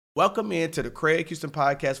Welcome into the Craig Houston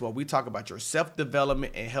podcast where we talk about your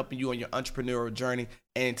self-development and helping you on your entrepreneurial journey.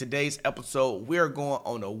 And in today's episode, we're going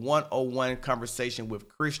on a 101 conversation with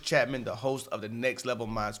Chris Chapman, the host of the Next Level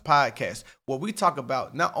Minds podcast, where we talk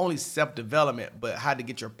about not only self-development, but how to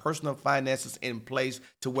get your personal finances in place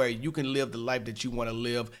to where you can live the life that you want to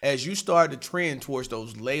live as you start to trend towards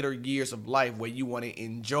those later years of life where you want to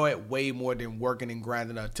enjoy it way more than working and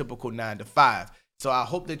grinding a typical 9 to 5. So I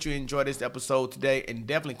hope that you enjoyed this episode today, and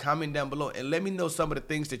definitely comment down below and let me know some of the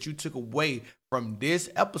things that you took away from this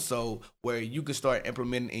episode where you can start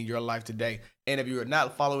implementing in your life today. And if you're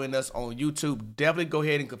not following us on YouTube, definitely go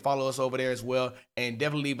ahead and follow us over there as well. And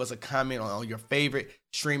definitely leave us a comment on your favorite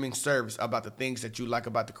streaming service about the things that you like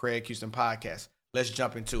about the Craig Houston podcast. Let's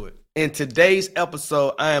jump into it. In today's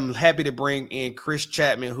episode, I am happy to bring in Chris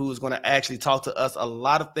Chapman, who is going to actually talk to us a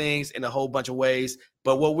lot of things in a whole bunch of ways.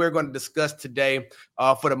 But what we're going to discuss today,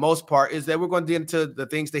 for the most part, is that we're going to get into the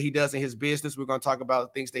things that he does in his business. We're going to talk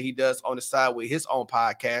about things that he does on the side with his own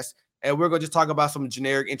podcast. And we're going to just talk about some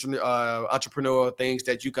generic entrepreneurial things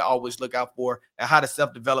that you can always look out for and how to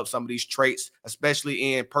self-develop some of these traits,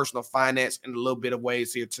 especially in personal finance and a little bit of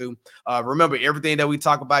ways here too. Remember, everything that we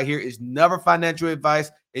talk about here is never financial advice.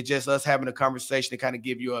 It's just us having a conversation to kind of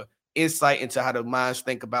give you a insight into how the minds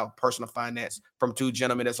think about personal finance from two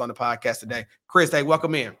gentlemen that's on the podcast today. Chris, hey,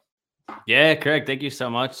 welcome in. Yeah, Craig, thank you so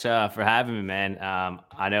much for having me, man.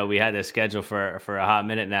 I know we had this schedule for a hot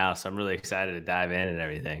minute now, so I'm really excited to dive in and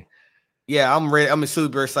everything. Yeah, I'm ready. I'm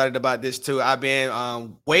super excited about this too. I've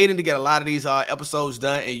been waiting to get a lot of these episodes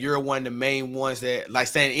done, and you're one of the main ones that, like,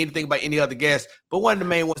 saying anything about any other guest, but one of the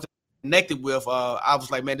main ones that I connected with. I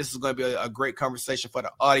was like, man, this is going to be a great conversation for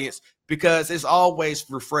the audience because it's always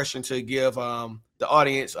refreshing to give the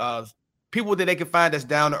audience people that they can find that's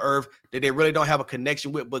down to earth, that they really don't have a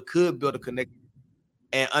connection with, but could build a connection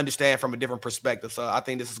and understand from a different perspective. So I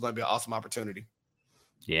think this is going to be an awesome opportunity.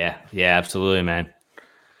 Yeah, absolutely, man.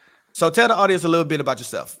 So tell the audience a little bit about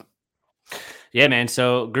yourself. Yeah, man.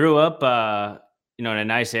 So grew up, in a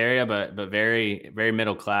nice area, but very, very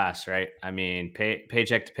middle class, right? I mean,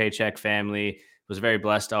 paycheck to paycheck family. Was very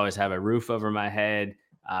blessed to always have a roof over my head,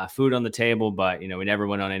 food on the table, but we never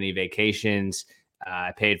went on any vacations.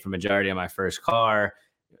 I paid for majority of my first car.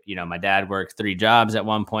 My dad worked 3 jobs at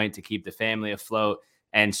one point to keep the family afloat.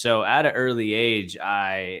 And so at an early age,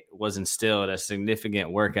 I was instilled a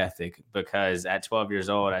significant work ethic because at 12 years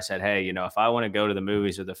old, I said, hey, if I want to go to the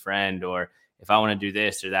movies with a friend, or if I want to do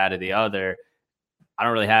this or that or the other, I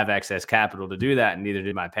don't really have excess capital to do that. And neither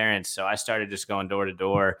did my parents. So I started just going door to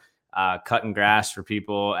door, cutting grass for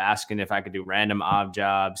people, asking if I could do random odd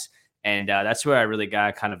jobs. And that's where I really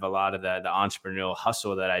got kind of a lot of the entrepreneurial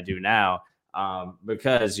hustle that I do now.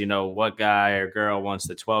 Because, what guy or girl wants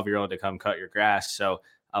the 12-year-old to come cut your grass? So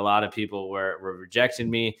a lot of people were rejecting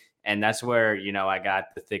me. And that's where, I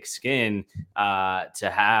got the thick skin to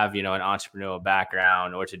have, an entrepreneurial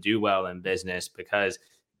background or to do well in business, because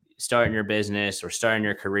starting your business or starting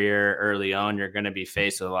your career early on, you're going to be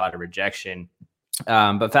faced with a lot of rejection.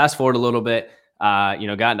 But fast forward a little bit, got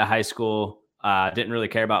into high school. Didn't really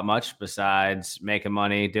care about much besides making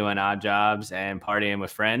money, doing odd jobs, and partying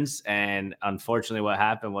with friends. And unfortunately, what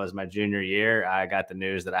happened was my junior year, I got the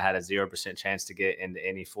news that I had a 0% chance to get into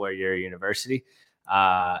any 4-year university.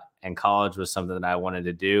 And college was something that I wanted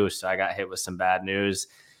to do. So I got hit with some bad news.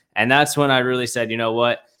 And that's when I really said,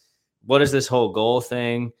 what is this whole goal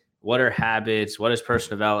thing? What are habits? What is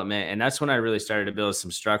personal development? And that's when I really started to build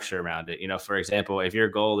some structure around it. For example, if your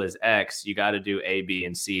goal is X, you got to do A, B,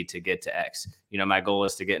 and C to get to X. My goal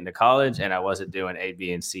is to get into college, and I wasn't doing A,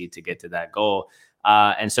 B, and C to get to that goal.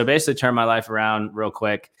 And so basically turned my life around real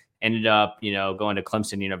quick, ended up, going to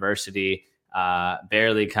Clemson University,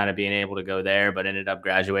 barely kind of being able to go there, but ended up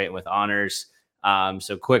graduating with honors.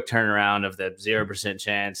 So quick turnaround of the 0%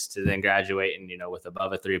 chance to then graduating, with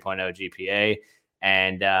above a 3.0 GPA.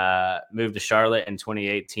 And moved to Charlotte in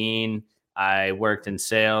 2018. I worked in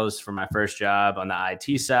sales for my first job on the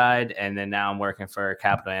IT side. And then now I'm working for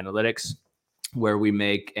Capital Analytics, where we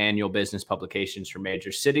make annual business publications for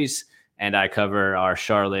major cities. And I cover our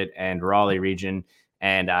Charlotte and Raleigh region.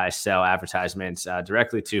 And I sell advertisements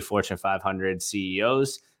directly to Fortune 500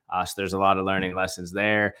 CEOs. So there's a lot of learning lessons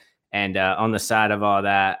there. And on the side of all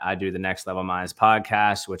that, I do the Next Level Minds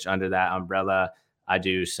podcast, which under that umbrella, I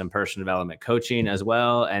do some personal development coaching as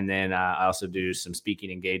well. And then I also do some speaking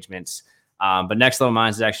engagements. But Next Level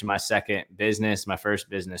Minds is actually my second business. My first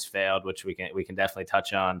business failed, which we can definitely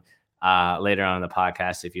touch on later on in the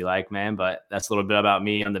podcast if you like, man. But that's a little bit about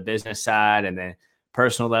me on the business side. And then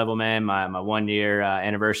personal level, man, my 1-year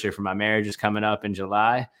anniversary for my marriage is coming up in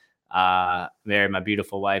July. Married my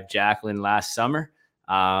beautiful wife, Jacqueline, last summer.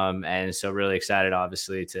 And so really excited,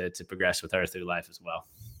 obviously, to progress with her through life as well.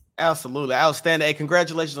 Absolutely. Outstanding. Hey,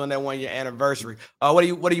 congratulations on that 1 year anniversary. What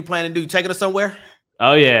are you planning to do? Taking her somewhere?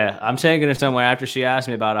 Oh yeah, I'm taking her somewhere after she asked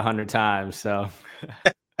me about 100 times. So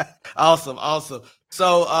Awesome, awesome.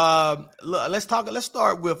 So look, let's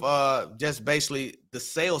start with just basically the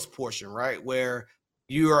sales portion, right? Where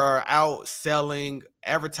you are out selling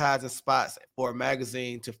advertising spots for a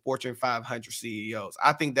magazine to Fortune 500 CEOs.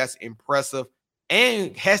 I think that's impressive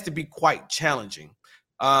and has to be quite challenging.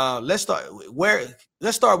 Let's start where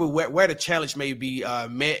let's start with where the challenge may be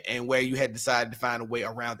met and where you had decided to find a way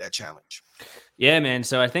around that challenge. yeah, man.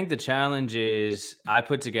 So I think the challenge is I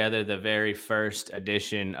put together the very first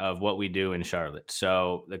edition of what we do in Charlotte.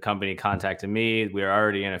 So the company contacted me. We were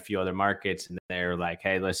already in a few other markets, and they're like,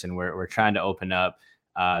 "Hey, listen, we're trying to open up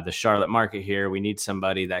the Charlotte market here. We need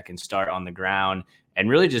somebody that can start on the ground and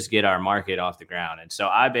really just get our market off the ground." And so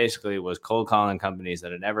I basically was cold calling companies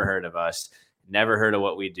that had never heard of us, never heard of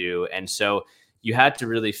what we do, and so you had to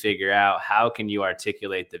really figure out how can you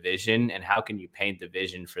articulate the vision and how can you paint the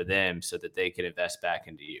vision for them so that they can invest back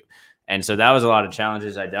into you. And so that was a lot of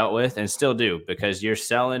challenges I dealt with and still do, because you're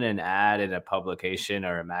selling an ad in a publication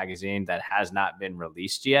or a magazine that has not been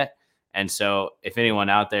released yet. And so if anyone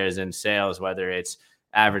out there is in sales, whether it's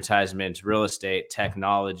advertisements, real estate,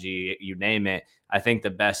 technology, you name it, I think the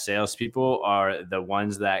best salespeople are the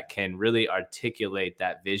ones that can really articulate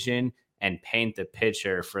that vision and paint the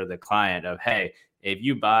picture for the client of, hey, if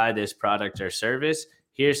you buy this product or service,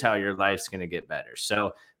 here's how your life's going to get better.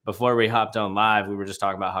 So before we hopped on live, we were just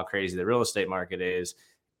talking about how crazy the real estate market is.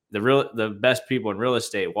 The best people in real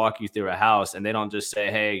estate walk you through a house and they don't just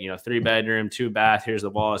say, hey, 3 bedroom, 2 bath, here's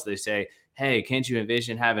the walls. They say, hey, can't you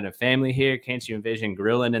envision having a family here? Can't you envision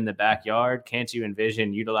grilling in the backyard? Can't you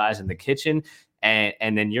envision utilizing the kitchen?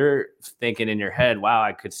 And then you're thinking in your head, wow,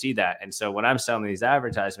 I could see that. And so when I'm selling these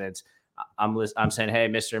advertisements, I'm saying, hey,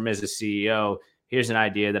 Mr. and Mrs. CEO, here's an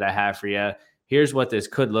idea that I have for you. Here's what this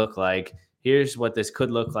could look like. Here's what this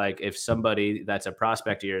could look like if somebody that's a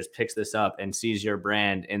prospect of yours picks this up and sees your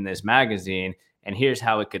brand in this magazine. And here's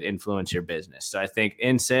how it could influence your business. So I think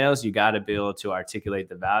in sales, you got to be able to articulate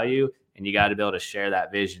the value and you got to be able to share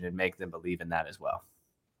that vision and make them believe in that as well.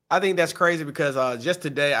 I think that's crazy because just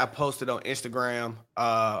today I posted on Instagram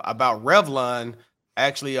about Revlon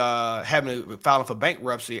actually filing for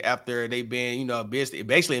bankruptcy after they've been,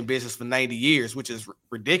 basically in business for 90 years, which is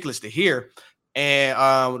ridiculous to hear.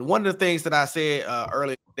 And one of the things that I said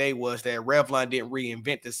earlier today was that Revlon didn't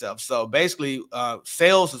reinvent itself. So basically,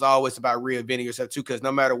 sales is always about reinventing yourself too, because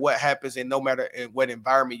no matter what happens and no matter in what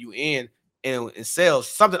environment you in sales,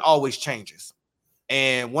 something always changes.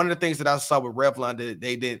 And one of the things that I saw with Revlon that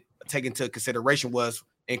they did take into consideration was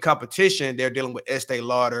in competition, they're dealing with Estee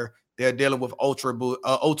Lauder, they're dealing with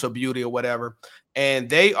Ulta Beauty or whatever, and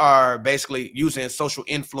they are basically using social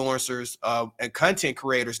influencers and content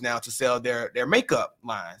creators now to sell their makeup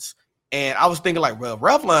lines. And I was thinking like, well,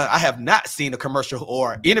 Revlon, I have not seen a commercial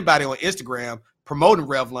or anybody on Instagram promoting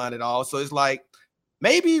Revlon at all. So it's like,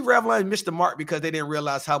 maybe Revlon missed the mark because they didn't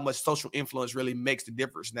realize how much social influence really makes the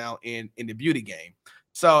difference now in the beauty game.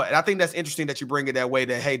 So, and I think that's interesting that you bring it that way.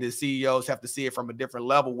 That hey, the CEOs have to see it from a different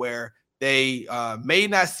level where they may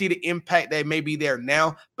not see the impact that may be there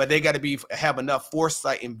now, but they got to have enough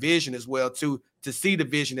foresight and vision as well too to see the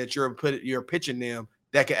vision that you're pitching them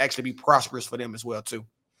that can actually be prosperous for them as well too.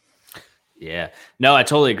 Yeah, no, I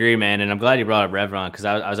totally agree, man. And I'm glad you brought up Revlon because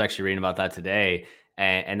I was actually reading about that today.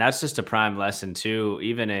 And that's just a prime lesson too,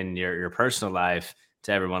 even in your personal life,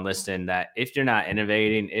 to everyone listening, that if you're not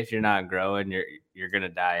innovating, if you're not growing, you're gonna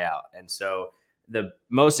die out. And so the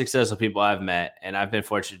most successful people I've met, and I've been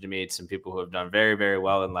fortunate to meet some people who have done very, very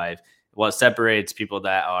well in life. What separates people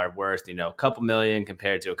that are worth, a couple million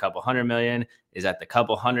compared to a couple 100 million is that the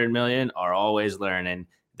couple 100 million are always learning.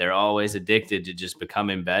 They're always addicted to just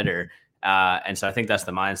becoming better. And so I think that's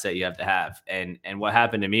the mindset you have to have. And what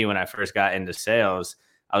happened to me when I first got into sales,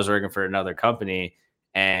 I was working for another company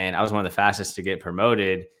and I was one of the fastest to get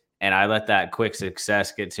promoted. And I let that quick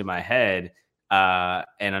success get to my head.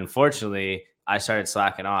 And unfortunately, I started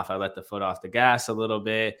slacking off. I let the foot off the gas a little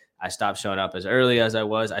bit. I stopped showing up as early as I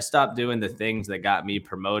was. I stopped doing the things that got me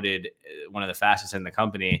promoted, one of the fastest in the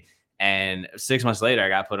company. And 6 months later, I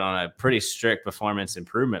got put on a pretty strict performance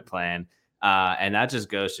improvement plan. And that just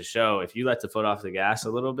goes to show if you let the foot off the gas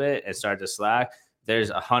a little bit and start to slack,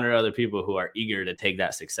 there's 100 other people who are eager to take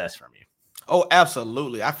that success from you. Oh,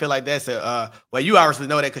 absolutely. I feel like that's well, you obviously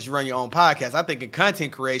know that because you run your own podcast. I think in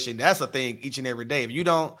content creation, that's a thing each and every day. If you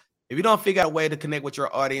don't figure out a way to connect with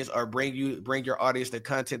your audience or bring your audience the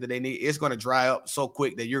content that they need, it's going to dry up so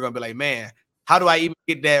quick that you're going to be like, man, how do I even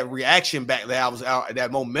get that reaction back that I was out, that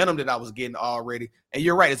momentum that I was getting already? And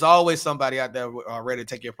you're right, it's always somebody out there ready to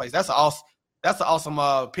take your place. That's an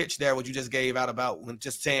awesome pitch there, what you just gave out about when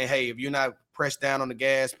just saying, hey, if you're not pressed down on the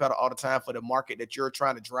gas pedal all the time for the market that you're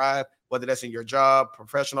trying to drive, whether that's in your job,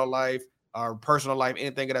 professional life, or personal life,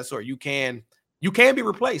 anything of that sort, you can be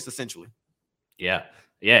replaced essentially. Yeah.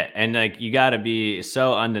 Yeah. And like, you got to be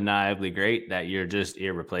so undeniably great that you're just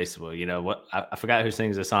irreplaceable. You know what? I forgot who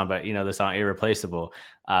sings the song, but the song Irreplaceable.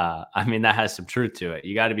 I mean, that has some truth to it.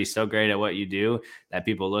 You got to be so great at what you do that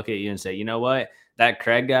people look at you and say, you know what? That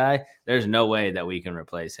Craig guy, there's no way that we can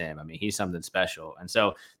replace him. I mean, he's something special. And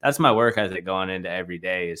so that's my work ethic going into every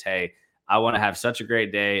day is, hey, I want to have such a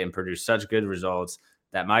great day and produce such good results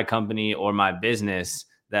that my company or my business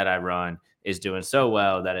that I run is doing so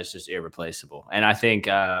well that it's just irreplaceable. And I think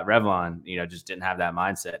Revlon, just didn't have that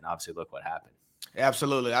mindset. And obviously look what happened.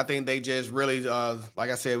 Absolutely. I think they just really, like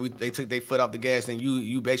I said, they took their foot off the gas, and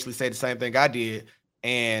you basically say the same thing I did.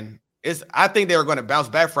 And I think they were going to bounce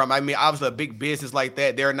back from. I mean, obviously a big business like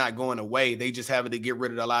that, they're not going away. They just having to get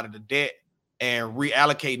rid of a lot of the debt and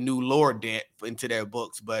reallocate new lower debt into their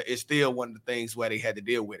books. But it's still one of the things where they had to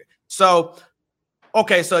deal with it. So,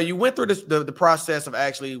 okay, so you went through the process of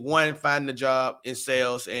actually finding a job in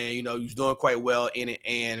sales, and you was doing quite well in it,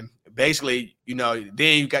 and basically, then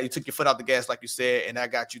you took your foot off the gas, like you said, and that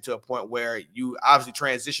got you to a point where you obviously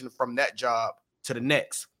transitioned from that job to the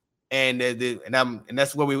next, and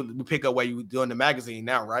that's where we pick up where you were doing the magazine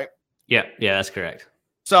now, right? Yeah, that's correct.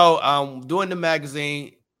 So, doing the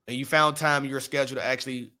magazine, and you found time in your schedule to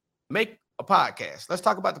actually make a podcast. Let's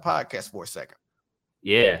talk about the podcast for a second.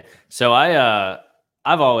 Yeah, so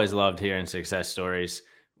I've always loved hearing success stories.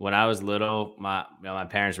 When I was little, my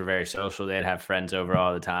parents were very social. They'd have friends over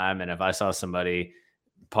all the time. And if I saw somebody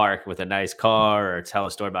park with a nice car or tell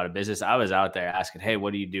a story about a business, I was out there asking, hey,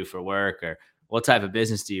 what do you do for work? Or what type of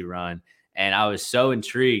business do you run? And I was so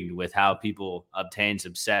intrigued with how people obtain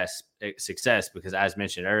success because, as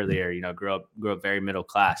mentioned earlier, grew up very middle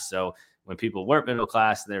class. So when people weren't middle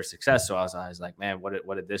class, they're successful. I was like, man,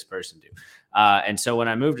 what did this person do? And so when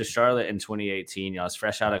I moved to Charlotte in 2018, I was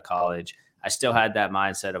fresh out of college. I still had that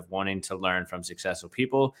mindset of wanting to learn from successful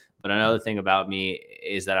people. But another thing about me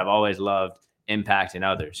is that I've always loved impacting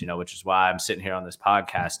others, which is why I'm sitting here on this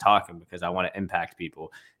podcast talking, because I want to impact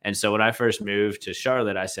people. And so when I first moved to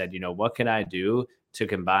Charlotte, I said, what can I do to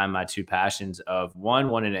combine my two passions of one,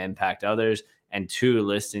 wanting to impact others, and two,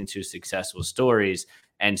 listening to successful stories.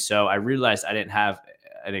 And so I realized I didn't have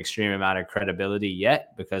an extreme amount of credibility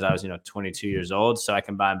yet because I was, 22 years old. So I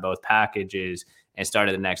combined both packages and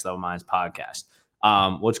started the Next Level Minds podcast.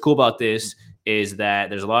 What's cool about this is that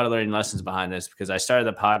there's a lot of learning lessons behind this, because I started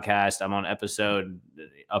the podcast. I'm on episode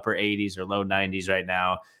upper 80s or low 90s right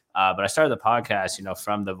now. But I started the podcast,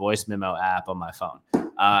 from the voice memo app on my phone.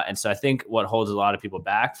 And so I think what holds a lot of people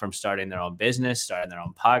back from starting their own business, starting their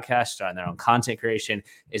own podcast, starting their own content creation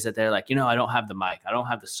is that they're like, I don't have the mic. I don't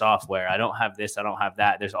have the software. I don't have this. I don't have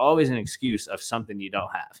that. There's always an excuse of something you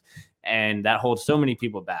don't have. And that holds so many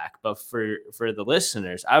people back. But for the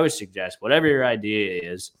listeners, I would suggest whatever your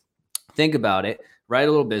idea is, think about it, write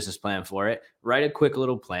a little business plan for it, write a quick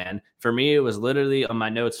little plan. For me, it was literally on my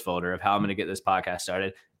notes folder of how I'm going to get this podcast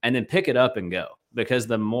started, and then pick it up and go. Because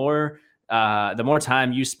the more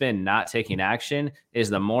time you spend not taking action is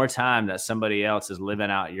the more time that somebody else is living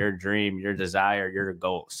out your dream, your desire, your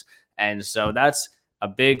goals. And so that's a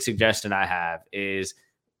big suggestion I have is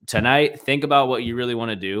tonight, think about what you really want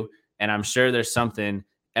to do. And I'm sure there's something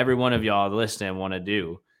every one of y'all listening want to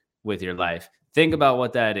do with your life. Think about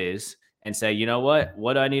what that is and say, you know what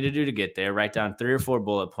do I need to do to get there? Write down 3 or 4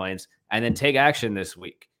 bullet points and then take action this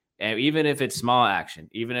week. And even if it's small action,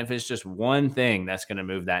 even if it's just one thing that's going to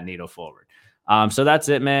move that needle forward. So that's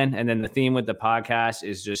it, man. And then the theme with the podcast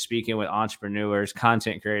is just speaking with entrepreneurs,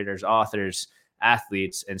 content creators, authors,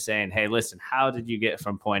 athletes, and saying, hey, listen, how did you get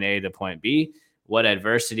from point A to point B? What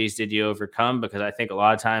adversities did you overcome? Because I think a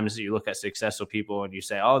lot of times you look at successful people and you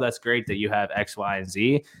say, oh, that's great that you have X, Y, and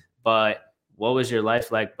Z. But what was your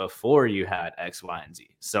life like before you had X, Y, and Z?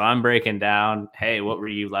 So I'm breaking down, hey, what were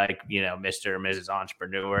you like, Mr. or Mrs.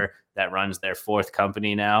 Entrepreneur that runs their 4th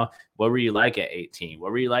company now? What were you like at 18?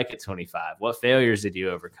 What were you like at 25? What failures did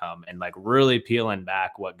you overcome? And like really peeling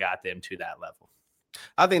back what got them to that level.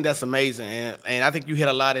 I think that's amazing. And I think you hit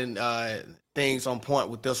a lot of things on point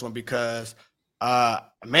with this one because, I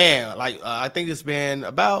think it's been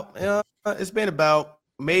about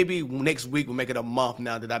maybe next week we'll make it a month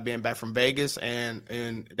now that I've been back from Vegas.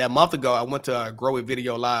 And that month ago, I went to Grow It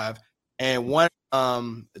Video Live. And one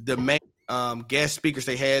the main guest speakers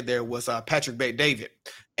they had there was Patrick Bet-David.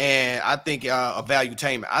 and I think a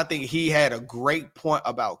valuetainment. I think he had a great point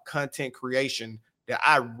about content creation that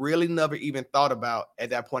I really never even thought about at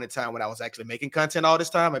that point in time when I was actually making content all this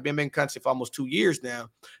time. I've been making content for almost 2 years now.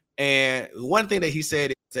 And one thing that he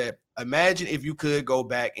said is that imagine if you could go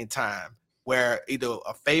back in time where either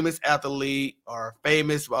a famous athlete or a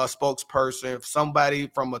famous spokesperson, somebody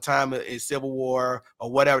from a time in Civil War or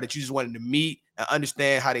whatever that you just wanted to meet and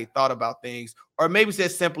understand how they thought about things, or maybe said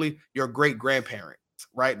simply your great grandparent,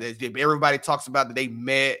 right? That everybody talks about that they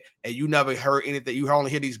met and you never heard anything. You only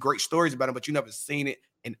hear these great stories about them, but you never seen it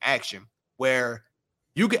in action. Where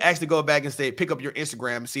you can actually go back and say, pick up your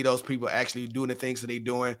Instagram and see those people actually doing the things that they're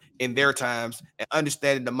doing in their times and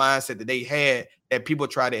understanding the mindset that they had that people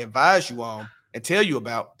try to advise you on and tell you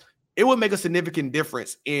about. It would make a significant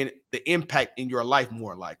difference in the impact in your life,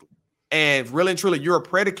 more likely. And really and truly, you're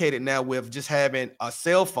predicated now with just having a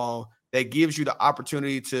cell phone that gives you the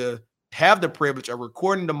opportunity to have the privilege of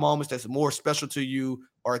recording the moments that's more special to you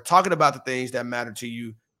or talking about the things that matter to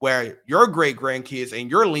you, where your great grandkids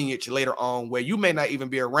and your lineage later on, where you may not even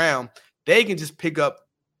be around, they can just pick up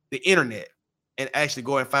the internet and actually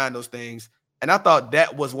go and find those things. And I thought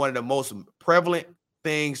that was one of the most prevalent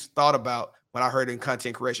things thought about when I heard in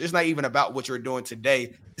content creation. It's not even about what you're doing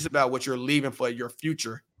today. It's about what you're leaving for your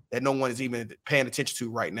future that no one is even paying attention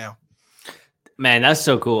to right now. Man, that's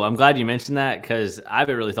so cool. I'm glad you mentioned that because I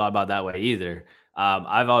haven't really thought about it that way either.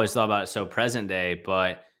 I've always thought about it so present day,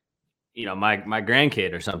 but my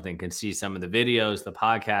grandkid or something can see some of the videos, the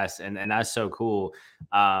podcasts, and that's so cool.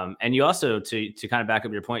 And you also to kind of back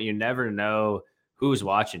up your point, you never know who's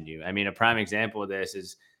watching you. I mean, a prime example of this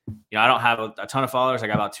is, I don't have a ton of followers. I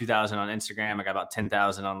got about 2,000 on Instagram. I got about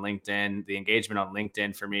 10,000 on LinkedIn. The engagement on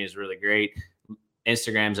LinkedIn for me is really great.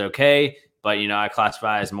 Instagram's okay, but I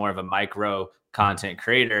classify as more of a micro content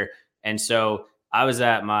creator. And so I was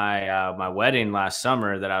at my wedding last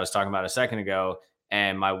summer that I was talking about a second ago,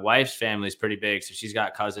 and my wife's family is pretty big, so she's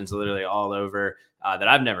got cousins literally all over that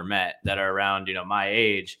I've never met that are around my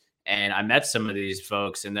age. And I met some of these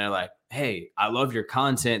folks, and they're like, "Hey, I love your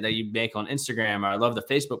content that you make on Instagram, or I love the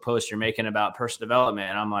Facebook post you're making about personal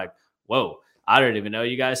development." And I'm like, "Whoa, I didn't even know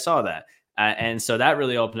you guys saw that." And so that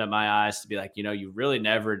really opened up my eyes to be like, you really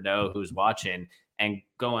never know who's watching. And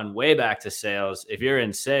going way back to sales, if you're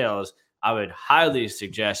in sales, I would highly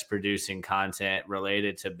suggest producing content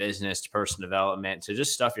related to business, to personal development, to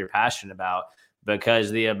just stuff you're passionate about. Because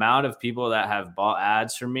the amount of people that have bought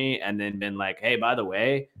ads from me and then been like, "Hey, by the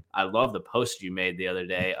way, I love the post you made the other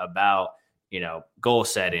day about, goal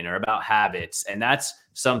setting or about habits." And that's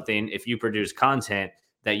something, if you produce content,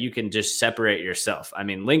 that you can just separate yourself. I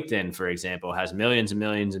mean, LinkedIn, for example, has millions and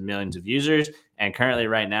millions and millions of users. And currently,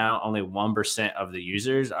 right now, only 1% of the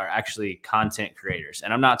users are actually content creators.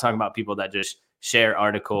 And I'm not talking about people that just share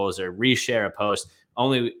articles or reshare a post.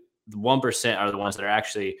 Only 1% are the ones that are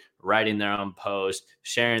actually writing their own post,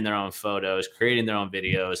 sharing their own photos, creating their own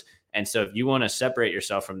videos. And so if you want to separate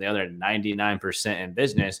yourself from the other 99% in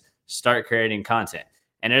business, start creating content.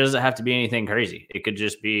 And it doesn't have to be anything crazy. It could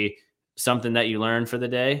just be something that you learned for the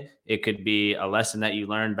day. It could be a lesson that you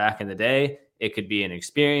learned back in the day. It could be an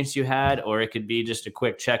experience you had, or it could be just a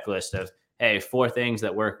quick checklist of, hey, 4 things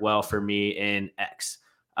that work well for me in X.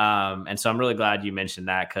 And so I'm really glad you mentioned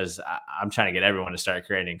that, because I'm trying to get everyone to start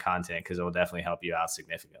creating content, because it will definitely help you out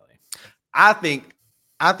significantly. I think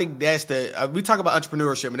that's we talk about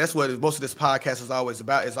entrepreneurship, and that's what most of this podcast is always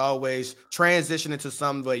about. Is always transitioning to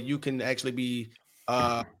some way you can actually be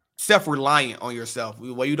self-reliant on yourself,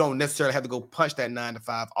 where you don't necessarily have to go punch that 9 to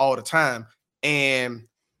 5 all the time. And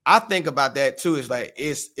I think about that too. It's like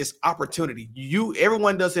it's opportunity.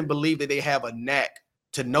 Everyone doesn't believe that they have a knack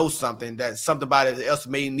to know something that somebody else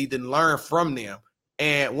may need to learn from them.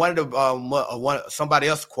 And one of the somebody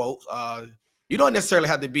else quotes, you don't necessarily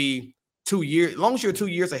have to be 2 years. As long as you're 2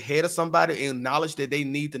 years ahead of somebody in knowledge that they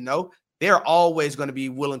need to know, they're always going to be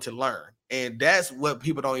willing to learn. And that's what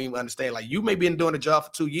people don't even understand. Like, you may be doing a job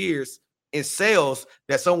for 2 years in sales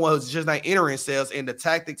that someone who's just not entering sales, and the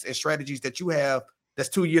tactics and strategies that you have that's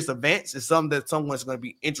 2 years advanced is something that someone's going to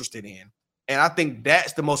be interested in. And I think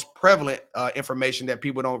that's the most prevalent information that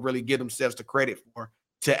people don't really give themselves the credit for,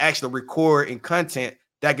 to actually record in content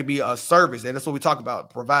that could be a service. And that's what we talk about,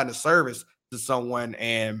 providing a service to someone.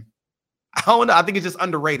 And I don't know, I think it's just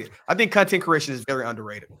underrated. I think content creation is very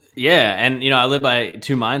underrated. Yeah. And, I live by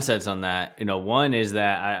 2 mindsets on that. One is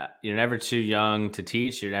that you're never too young to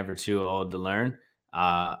teach. You're never too old to learn.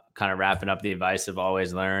 Kind of wrapping up the advice of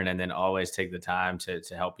always learn, and then always take the time to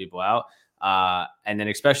help people out. And then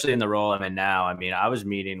especially in the role I'm in now, I mean, I was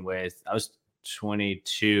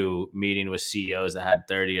 22 meeting with CEOs that had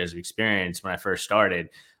 30 years of experience when I first started.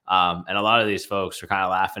 And a lot of these folks were kind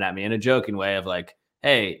of laughing at me in a joking way of like,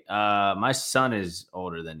 hey, my son is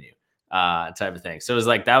older than you, type of thing. So it was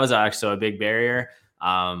like that was actually a big barrier. But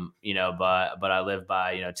I live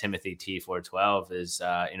by, Timothy T 4:12 is,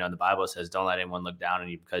 the Bible says, don't let anyone look down on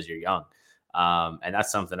you because you're young. And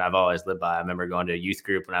that's something I've always lived by. I remember going to a youth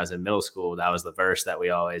group when I was in middle school. That was the verse that we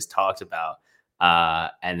always talked about.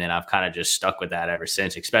 And then I've kind of just stuck with that ever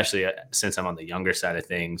since, especially since I'm on the younger side of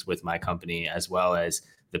things with my company, as well as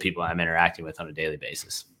the people I'm interacting with on a daily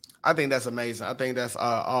basis. I think that's amazing. I think that's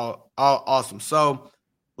all awesome. So,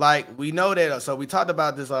 like we know that. So we talked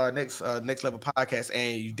about this next level podcast,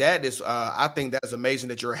 and that is I think that's amazing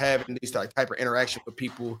that you're having these type of interaction with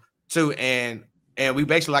people too. And we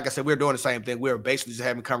basically, like I said, we're doing the same thing. We're basically just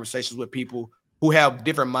having conversations with people who have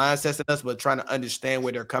different mindsets than us, but trying to understand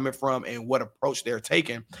where they're coming from and what approach they're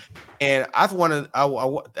taking. And I want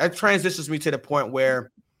to, that transitions me to the point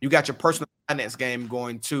where you got your personal finance game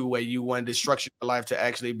going too, where you wanted to structure your life to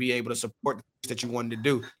actually be able to support the things that you wanted to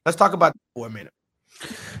do. Let's talk about that for a minute.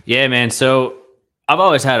 Yeah, man. So I've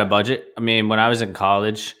always had a budget. I mean, when I was in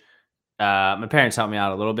college, my parents helped me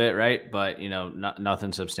out a little bit, right? But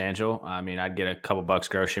nothing substantial. I mean, I'd get a couple bucks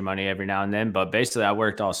grocery money every now and then, but basically, I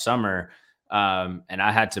worked all summer, and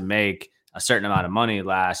I had to make a certain amount of money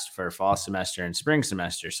last for fall semester and spring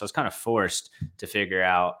semester. So I was kind of forced to figure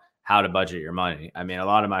out how to budget your money. I mean, a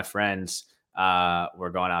lot of my friends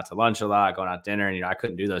were going out to lunch a lot, going out to dinner, and I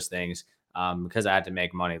couldn't do those things because I had to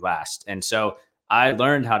make money last. And so I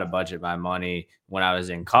learned how to budget my money when I was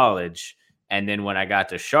in college. And then when I got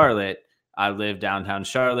to Charlotte, I live downtown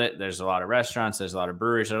Charlotte. There's a lot of restaurants, there's a lot of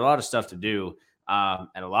breweries, there's a lot of stuff to do.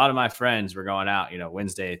 And a lot of my friends were going out,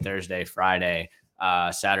 Wednesday, Thursday, Friday,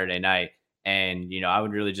 Saturday night. And, I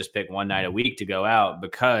would really just pick one night a week to go out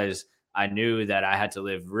because I knew that I had to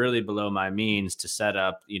live really below my means to set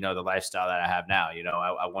up, the lifestyle that I have now.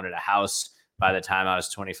 I wanted a house by the time I was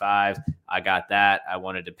 25. I got that. I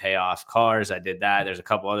wanted to pay off cars. I did that. There's a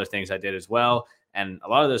couple other things I did as well. And a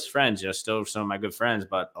lot of those friends, still some of my good friends,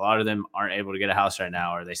 but a lot of them aren't able to get a house right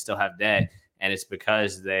now, or they still have debt. And it's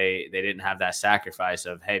because they didn't have that sacrifice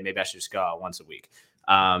of, hey, maybe I should just go out once a week.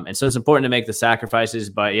 And so it's important to make the sacrifices.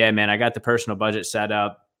 But yeah, man, I got the personal budget set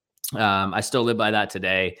up. I still live by that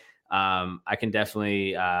today. I can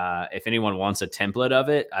definitely, if anyone wants a template of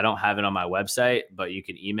it, I don't have it on my website, but you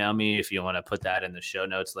can email me if you want to put that in the show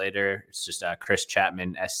notes later. It's just Chris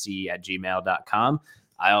Chapman, sc@gmail.com.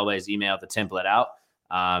 I always email the template out,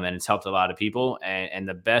 and it's helped a lot of people. And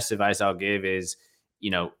the best advice I'll give is,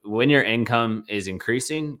 when your income is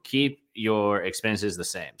increasing, keep your expenses the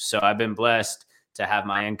same. So I've been blessed to have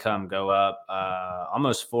my income go up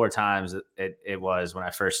almost 4 times it was when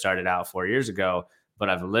I first started out 4 years ago. But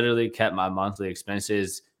I've literally kept my monthly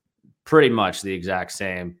expenses pretty much the exact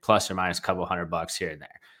same, plus or minus a couple $100 here and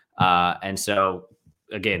there. And so,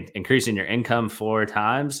 again, increasing your income 4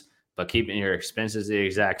 times, but keeping your expenses the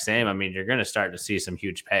exact same, I mean, you're going to start to see some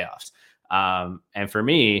huge payoffs. And for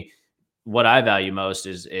me, what I value most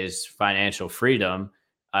is financial freedom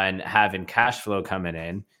and having cash flow coming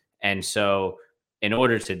in. And so in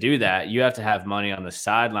order to do that, you have to have money on the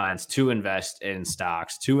sidelines to invest in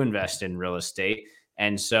stocks, to invest in real estate.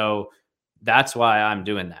 And so that's why I'm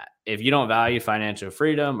doing that. If you don't value financial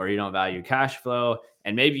freedom, or you don't value cash flow,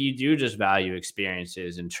 and maybe you do just value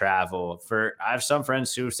experiences and travel, I have some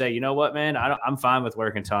friends who say, you know what, man, I'm fine with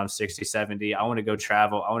working until I'm 60, 70. I want to go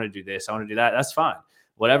travel. I want to do this. I want to do that. That's fine.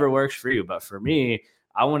 Whatever works for you. But for me,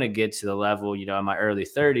 I want to get to the level, in my early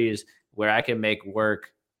 30s where I can make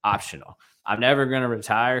work optional. I'm never going to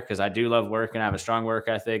retire because I do love work and I have a strong work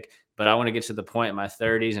ethic, but I want to get to the point in my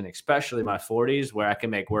 30s and especially my 40s where I can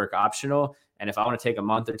make work optional. And if I want to take a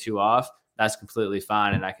month or 2 off, that's completely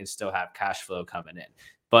fine. And I can still have cash flow coming in.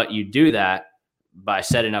 But you do that by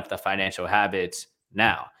setting up the financial habits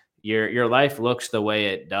now. Your life looks the way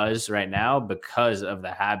it does right now because of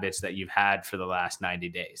the habits that you've had for the last 90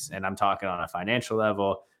 days. And I'm talking on a financial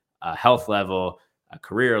level, a health level, a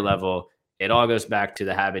career level. It all goes back to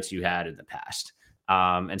the habits you had in the past.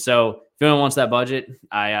 And so if anyone wants that budget,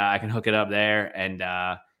 I can hook it up there. And,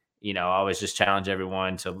 I always just challenge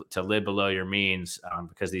everyone to live below your means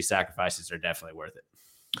because these sacrifices are definitely worth it.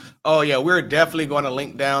 Oh, yeah, we're definitely going to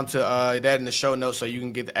link down to that in the show notes so you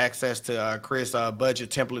can get access to Chris' budget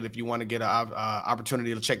template if you want to get an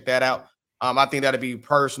opportunity to check that out. I think that'd be a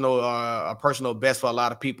personal best for a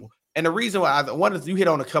lot of people. And the reason why you hit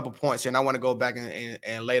on a couple points, and I want to go back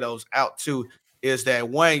and lay those out too, is that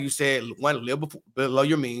you said live below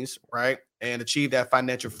your means, right, and achieve that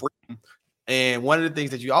financial freedom. And one of the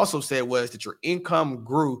things that you also said was that your income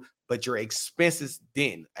grew, but your expenses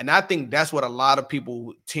didn't. And I think that's what a lot of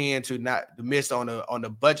people tend to not miss on the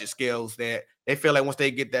budget scales, that they feel like once they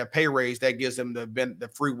get that pay raise, that gives them the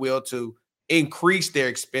free will to increase their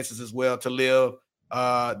expenses as well, to live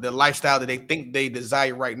the lifestyle that they think they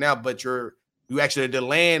desire right now. But you actually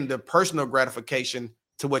delaying the personal gratification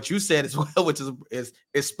to what you said as well, which is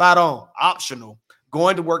spot on. Optional,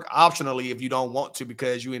 going to work optionally if you don't want to,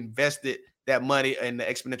 because you invested that money and the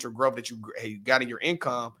exponential growth that you got in your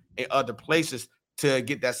income in other places to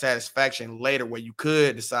get that satisfaction later, where you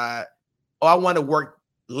could decide, oh, I want to work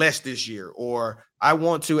less this year, or I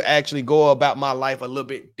want to actually go about my life a little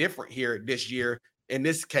bit different here this year in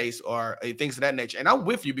this case, or things of that nature. And I'm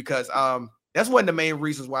with you, because that's one of the main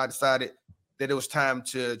reasons why I decided that it was time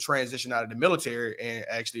to transition out of the military and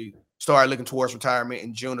actually start looking towards retirement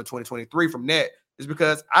in June of 2023 from that, is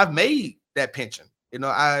because I've made that pension.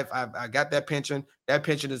 I got that pension. That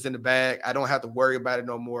pension is in the bag. I don't have to worry about it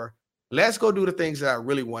no more. Let's go do the things that I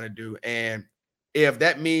really want to do. And if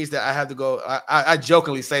that means that I have to go, I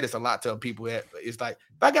jokingly say this a lot to people. It's like,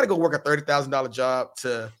 if I got to go work a $30,000 job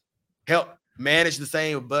to help manage the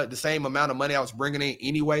same amount of money I was bringing in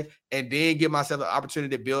anyway, and then give myself the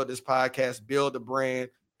opportunity to build this podcast, build the brand,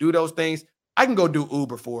 do those things, I can go do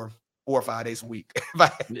Uber for 4 or 5 days a week if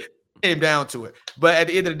I came down to it. But at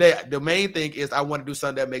the end of the day, the main thing is I want to do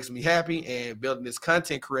something that makes me happy, and building this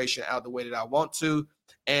content creation out the way that I want to,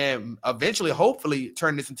 and eventually, hopefully,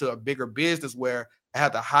 turn this into a bigger business where I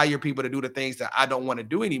have to hire people to do the things that I don't want to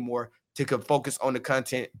do anymore, to focus on the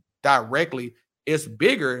content directly. It's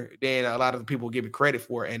bigger than a lot of the people give it credit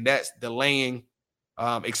for, and that's delaying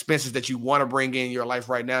expenses that you want to bring in your life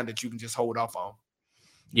right now that you can just hold off on.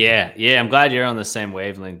 Yeah, I'm glad you're on the same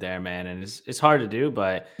wavelength there, man. And it's hard to do,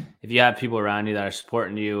 but if you have people around you that are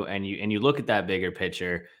supporting you, and you look at that bigger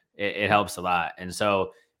picture, it helps a lot. And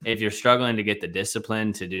so if you're struggling to get the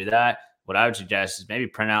discipline to do that, what I would suggest is maybe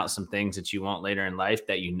print out some things that you want later in life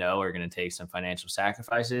that you know are going to take some financial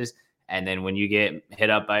sacrifices. And then when you get hit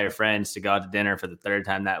up by your friends to go out to dinner for the third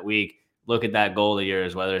time that week, look at that goal of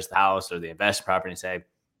yours, whether it's the house or the investment property, and say,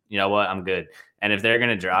 you know what, I'm good. And if they're going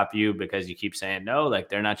to drop you because you keep saying no, like,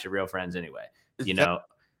 they're not your real friends anyway, you know?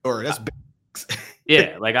 Or that's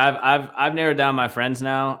Yeah. Like I've narrowed down my friends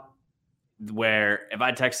now, where if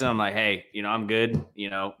I text them like, hey, I'm good,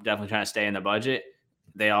 definitely trying to stay in the budget,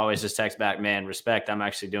 they always just text back, man, respect, I'm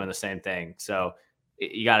actually doing the same thing. So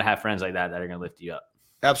you got to have friends like that are going to lift you up.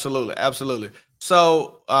 Absolutely.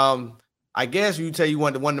 So, I guess you tell you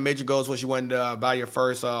one of the major goals was you wanted to buy your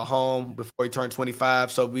first home before you turned 25.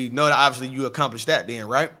 So we know that obviously you accomplished that then,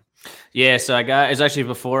 right? Yeah. So it's actually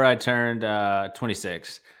before I turned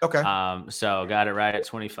 26. Okay. So got it right at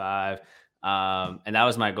 25. And that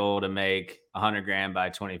was my goal, to make 100 grand by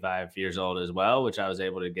 25 years old as well, which I was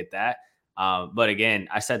able to get that. But again,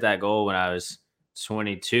 I set that goal when I was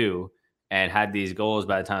 22 and had these goals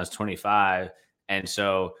by the time I was 25. And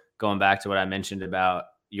so going back to what I mentioned about,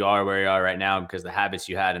 you are where you are right now because the habits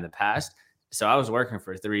you had in the past. So I was working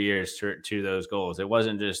for 3 years to those goals. It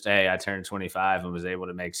wasn't just, hey, I turned 25 and was able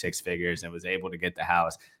to make 6 figures and was able to get the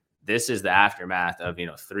house. This is the aftermath of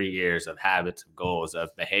 3 years of habits, of goals,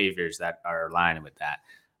 of behaviors that are aligning with that.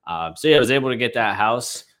 So yeah, I was able to get that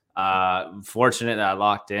house. Fortunate that I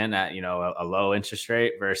locked in at a low interest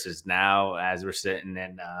rate, versus now, as we're sitting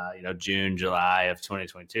in June, July of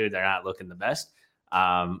 2022, they're not looking the best.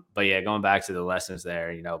 But yeah, going back to the lessons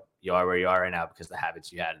there, you are where you are right now because of the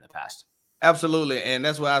habits you had in the past. Absolutely. And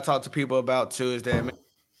that's what I talk to people about too, is that, man,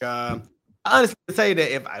 I honestly say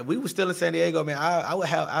that if we were still in San Diego, man,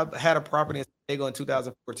 I had a property in San Diego in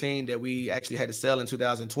 2014 that we actually had to sell in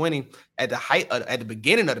 2020 at the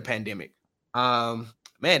beginning of the pandemic. Man,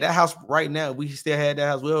 that house right now, we still had that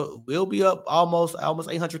house. We'll be up almost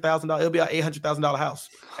 $800,000. It'll be an $800,000 house.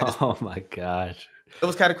 Oh my gosh. It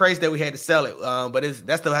was kind of crazy that we had to sell it. But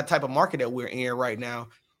that's the type of market that we're in right now.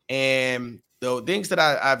 And the things that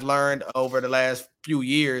I've learned over the last few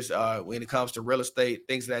years when it comes to real estate,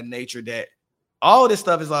 things of that nature, that all this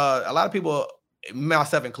stuff is a lot of people,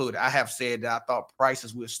 myself included, I have said that I thought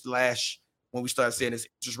prices would slash when we started seeing this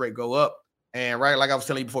interest rate go up. And right, like I was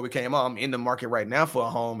telling you before we came on, I'm in the market right now for a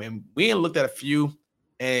home, and we looked at a few.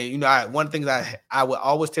 And one thing that I would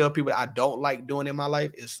always tell people I don't like doing in my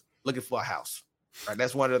life is looking for a house. Right,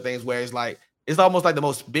 that's one of the things where it's almost like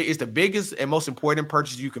it's the biggest and most important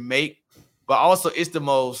purchase you can make, but also it's the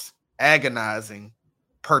most agonizing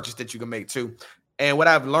purchase that you can make too. And what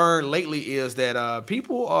I've learned lately is that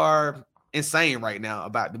people are insane right now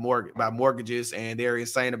about mortgages, and they're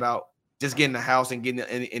insane about just getting a house and getting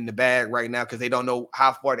it in the bag right now because they don't know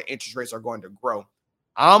how far the interest rates are going to grow.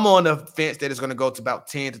 I'm on the fence that it's going to go to about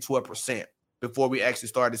 10 to 12%. before we actually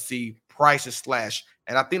start to see prices slash.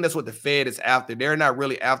 And I think that's what the Fed is after. They're not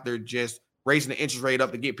really after just raising the interest rate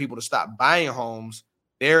up to get people to stop buying homes.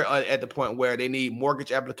 They're at the point where they need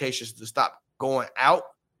mortgage applications to stop going out,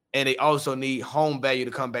 and they also need home value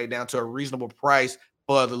to come back down to a reasonable price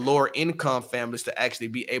for the lower income families to actually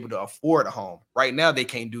be able to afford a home. Right now, they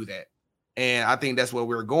can't do that. And I think that's where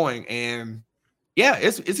we're going. And yeah,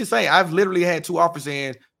 it's insane. I've literally had 2 offers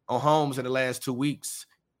in on homes in the last 2 weeks,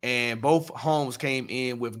 and both homes came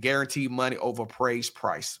in with guaranteed money over appraised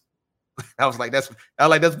price. That's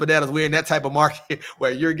bananas. We're in that type of market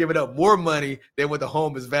where you're giving up more money than what the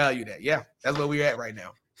home is valued at. Yeah, that's where we're at right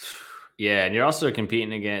now. Yeah, and you're also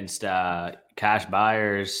competing against cash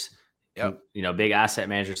buyers, Yep. big asset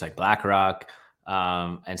managers like BlackRock.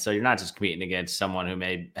 And so you're not just competing against someone who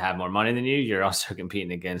may have more money than you. You're also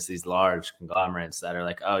competing against these large conglomerates that are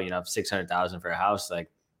like, oh, 600,000 for a house,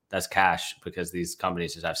 like that's cash because these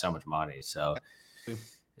companies just have so much money. So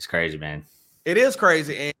it's crazy, man. It is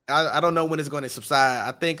crazy, and I don't know when it's going to subside.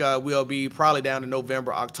 I think we'll be probably down in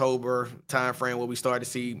November, October timeframe where we start to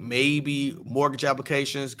see maybe mortgage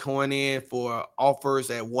applications going in for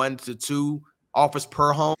offers at 1 to 2 offers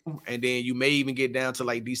per home, and then you may even get down to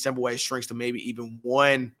like December where it shrinks to maybe even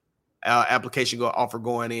 1 application offer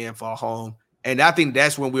going in for a home. And I think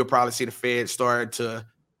that's when we'll probably see the Fed start to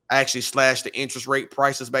actually slash the interest rate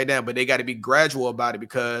prices back down, but they got to be gradual about it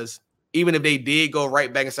because even if they did go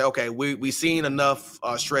right back and say, okay, we seen enough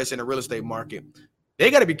stress in the real estate market,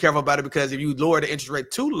 they got to be careful about it because if you lower the interest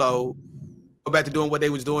rate too low, go back to doing what they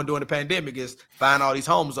was doing during the pandemic is buying all these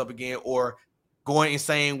homes up again or going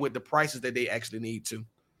insane with the prices that they actually need to.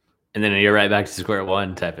 And then you're right back to square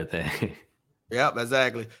one type of thing. Yep,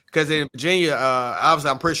 exactly. Because in Virginia, obviously,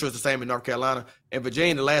 I'm pretty sure it's the same in North Carolina. In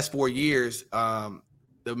Virginia, the last 4 years,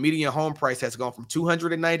 the median home price has gone from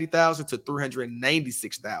 $290,000 to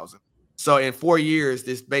 $396,000. So in 4 years,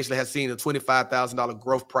 this basically has seen a $25,000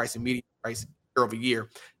 growth price in median price year over year,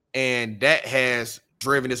 and that has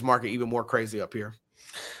driven this market even more crazy up here.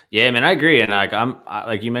 Yeah, man, I agree. And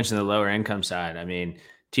like you mentioned, the lower income side. I mean,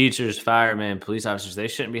 teachers, firemen, police officers, they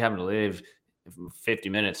shouldn't be having to live 50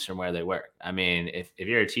 minutes from where they work. I mean, if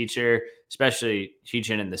you're a teacher, especially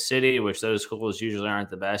teaching in the city, which those schools usually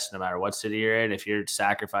aren't the best, no matter what city you're in, if you're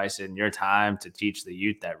sacrificing your time to teach the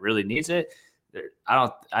youth that really needs it,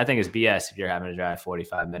 I think it's BS if you're having to drive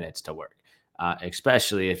 45 minutes to work,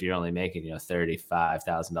 especially if you're only making,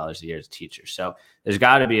 $35,000 a year as a teacher. So there's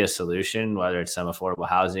got to be a solution, whether it's some affordable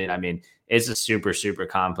housing. I mean, it's a super, super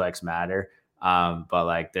complex matter. But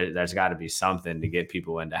like there's got to be something to get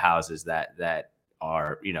people into houses that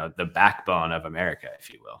are, the backbone of America, if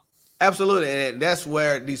you will. Absolutely. And that's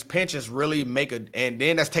where these pensions really and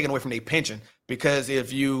then that's taken away from their pension. Because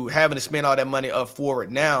if you having to spend all that money up for it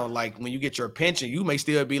now, like when you get your pension, you may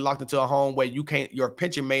still be locked into a home where your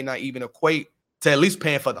pension may not even equate to at least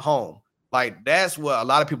paying for the home. Like that's what a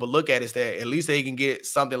lot of people look at is that at least they can get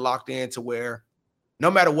something locked in to where no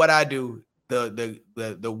matter what I do,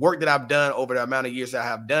 the work that I've done over the amount of years that I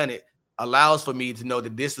have done it allows for me to know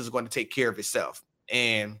that this is going to take care of itself.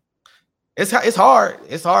 And it's hard.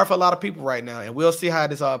 It's hard for a lot of people right now, and we'll see how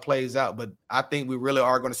this all plays out. But I think we really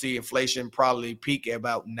are going to see inflation probably peak at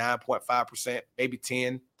about 9.5%, maybe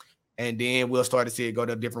 10, and then we'll start to see it go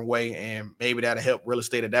to a different way, and maybe that'll help real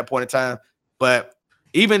estate at that point in time. But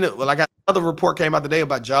even like another report came out today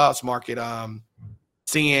about jobs market,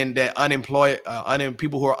 seeing that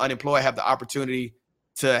people who are unemployed have the opportunity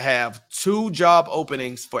to have 2 job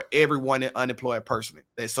openings for everyone unemployed person.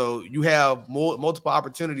 So you have multiple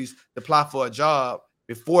opportunities to apply for a job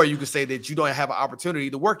before you can say that you don't have an opportunity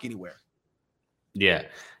to work anywhere. Yeah.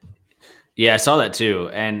 Yeah, I saw that too.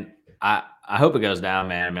 And I hope it goes down,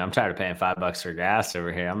 man. I mean, I'm tired of paying $5 for gas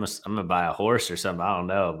over here. I'm gonna buy a horse or something. I don't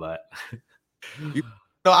know, but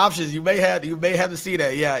no options. You may have to see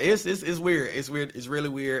that. Yeah, it's weird. It's weird. It's really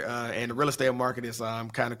weird. And the real estate market is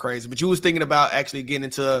kind of crazy. But you was thinking about actually getting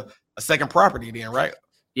into a second property then, right?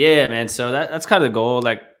 Yeah, man. So that's kind of the goal.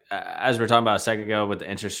 Like as we were talking about a second ago with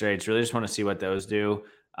the interest rates, really just want to see what those do.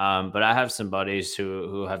 But I have some buddies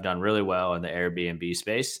who have done really well in the Airbnb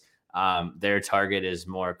space. Their target is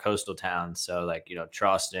more coastal towns, so like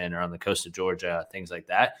Charleston or on the coast of Georgia, things like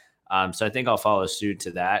that. So I think I'll follow suit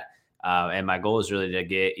to that. And my goal is really to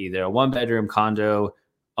get either a 1-bedroom condo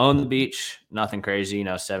on the beach, nothing crazy,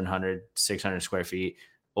 700, 600 square feet,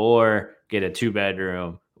 or get a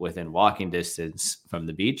 2-bedroom within walking distance from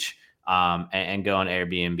the beach, and go on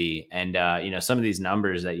Airbnb. And, some of these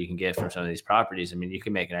numbers that you can get from some of these properties, I mean, you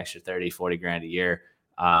can make an extra 30, 40 grand a year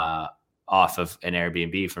off of an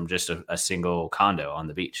Airbnb from just a single condo on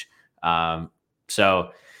the beach. So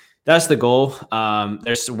That's the goal.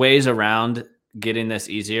 There's ways around getting this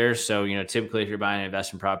easier. So, typically if you're buying an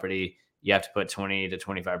investment property, you have to put 20 to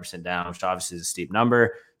 25% down, which obviously is a steep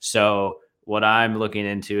number. So what I'm looking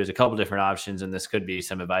into is a couple different options, and this could be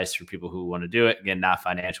some advice for people who want to do it. Again, not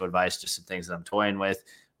financial advice, just some things that I'm toying with.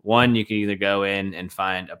 One, you can either go in and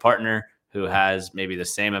find a partner who has maybe the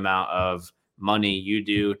same amount of money you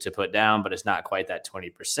do to put down, but it's not quite that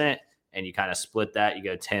 20%. And you kind of split that. You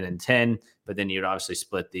go 10 and 10, but then you'd obviously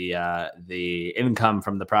split the income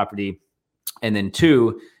from the property. And then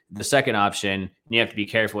two, the second option, and you have to be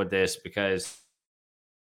careful with this because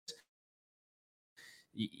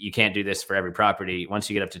you can't do this for every property. Once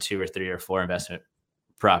you get up to 2 or 3 or 4 investment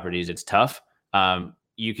properties, it's tough.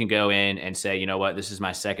 You can go in and say, you know what, this is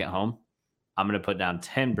my second home. I'm going to put down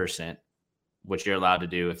 10%, which you're allowed to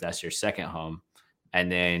do if that's your second home.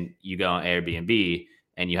 And then you go on Airbnb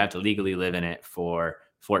and you have to legally live in it for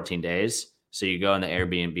 14 days. So you go on the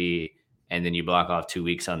Airbnb and then you block off 2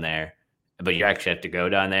 weeks on there, but you actually have to go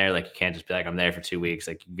down there. Like, you can't just be like, I'm there for 2 weeks.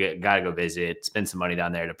 Like, you got to go visit, spend some money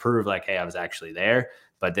down there to prove like, hey, I was actually there.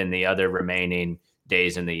 But then the other remaining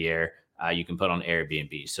days in the year, you can put on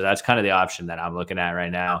Airbnb. So that's kind of the option that I'm looking at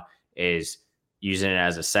right now, is using it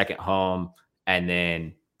as a second home and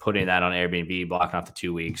then putting that on Airbnb, blocking off the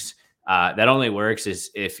 2 weeks. That only works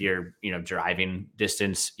is if you're, driving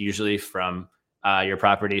distance usually from your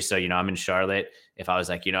property. So, I'm in Charlotte. If I was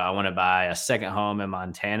like, I want to buy a second home in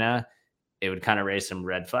Montana, it would kind of raise some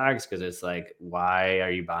red flags, because it's like, why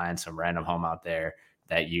are you buying some random home out there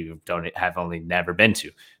that you don't have only never been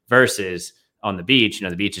to? Versus on the beach,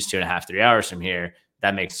 the beach is 2.5, 3 hours from here.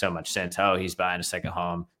 That makes so much sense. Oh, he's buying a second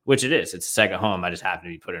home, which it is. It's a second home. I just happen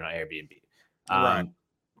to be putting it on Airbnb. Right.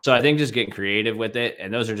 So I think just getting creative with it.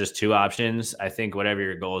 And those are just two options. I think whatever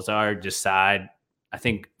your goals are, decide. I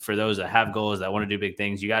think for those that have goals that want to do big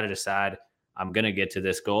things, you got to decide, I'm going to get to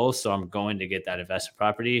this goal, so I'm going to get that investment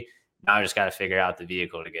property. Now I just got to figure out the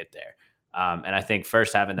vehicle to get there. And I think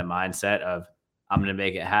first having the mindset of, I'm going to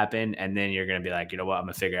make it happen. And then you're going to be like, you know what, I'm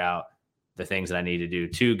going to figure out the things that I need to do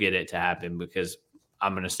to get it to happen, because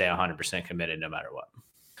I'm going to stay 100% committed no matter what.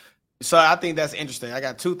 So I think that's interesting. I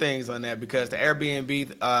got two things on that, because the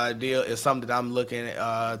Airbnb deal is something that I'm looking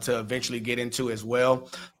to eventually get into as well.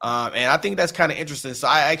 And I think that's kind of interesting. So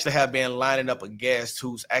I actually have been lining up a guest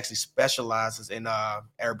who's actually specializes in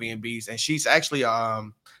Airbnbs, and she's actually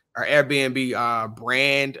our Airbnb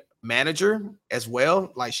brand manager as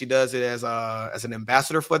well. Like, she does it as an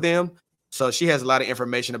ambassador for them. So she has a lot of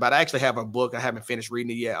information about it. I actually have her book. I haven't finished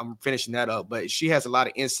reading it yet. I'm finishing that up, but she has a lot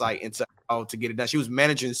of insight into how to get it done. She was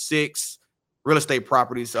managing 6 real estate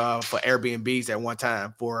properties for Airbnbs at one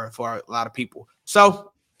time for a lot of people.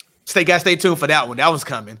 So stay tuned for that one. That was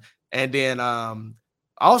coming. And then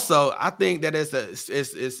also, I think that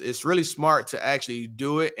it's really smart to actually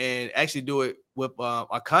do it, and actually do it with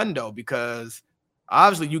a condo, because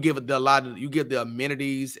obviously you give the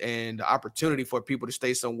amenities and the opportunity for people to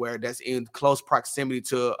stay somewhere that's in close proximity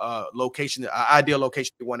to a location, an ideal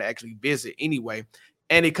location they want to actually visit anyway.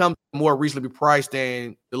 And it comes more reasonably priced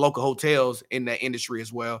than the local hotels in that industry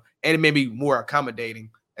as well. And it may be more accommodating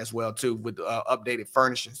as well too, with updated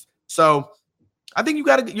furnishings. So I think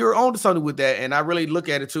you're on to something with that. And I really look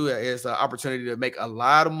at it too as an opportunity to make a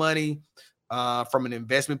lot of money from an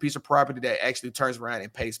investment piece of property that actually turns around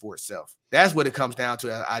and pays for itself. That's what it comes down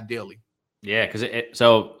to, ideally. Yeah, because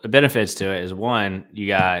so the benefits to it is, one, you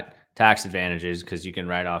got tax advantages because you can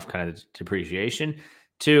write off kind of the depreciation.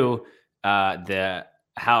 Two, the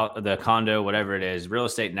condo, whatever it is, real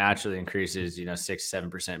estate naturally increases,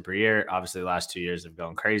 6-7% per year. Obviously, the last 2 years have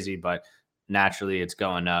gone crazy, but naturally it's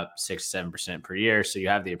going up 6-7% per year. So you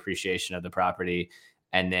have the appreciation of the property,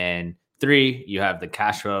 and then 3, you have the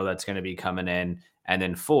cash flow that's going to be coming in, and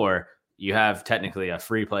then 4, you have technically a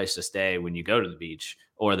free place to stay when you go to the beach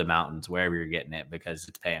or the mountains, wherever you're getting it, because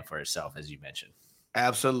it's paying for itself, as you mentioned.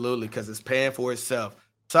 Absolutely, because it's paying for itself.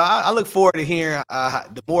 So I look forward to hearing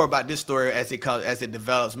the more about this story as it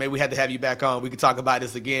develops. Maybe we have to have you back on. We can talk about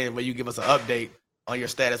this again, where you give us an update on your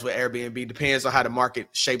status with Airbnb. Depends on how the market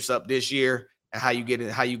shapes up this year and how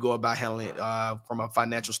you go about handling it from a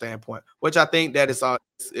financial standpoint. Which I think that is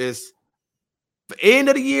the end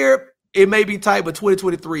of the year. It may be tight, but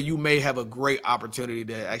 2023, you may have a great opportunity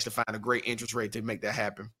to actually find a great interest rate to make that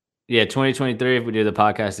happen. Yeah, 2023, if we do the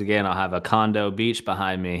podcast again, I'll have a condo beach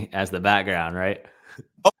behind me as the background, right?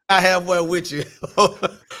 I have one with you.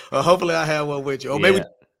 Hopefully I have one with you. Or maybe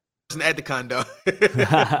at the condo.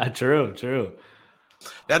 True.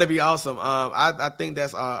 That'd be awesome. I think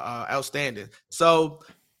that's outstanding. So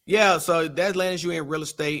Yeah, so that lands you in real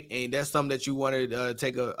estate, and that's something that you want to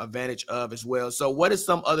take advantage of as well. So, what is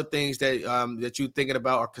some other things that you're thinking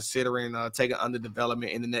about or considering taking under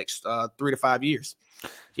development in the next 3 to 5 years?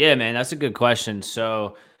 Yeah, man, that's a good question.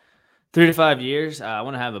 So 3 to 5 years, I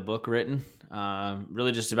want to have a book written,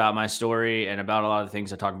 really just about my story and about a lot of the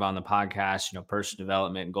things I talk about on the podcast, personal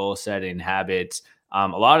development, goal setting, habits, a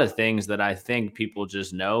lot of things that I think people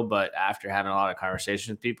just know. But after having a lot of conversations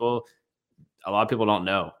with people, a lot of people don't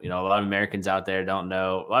know. A lot of Americans out there don't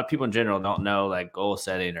know. A lot of people in general don't know like goal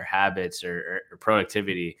setting or habits or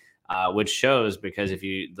productivity, which shows because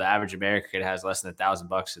the average American has less than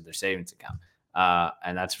 $1,000 in their savings account.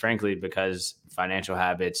 And that's frankly because financial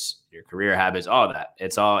habits, your career habits, all that,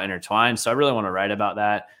 it's all intertwined. So I really want to write about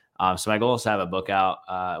that. So my goal is to have a book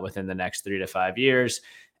out within the next 3 to 5 years.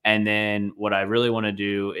 And then what I really want to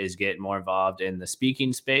do is get more involved in the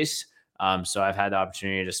speaking space. So I've had the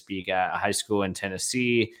opportunity to speak at a high school in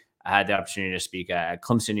Tennessee. I had the opportunity to speak at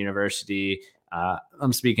Clemson University.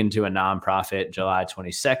 I'm speaking to a nonprofit July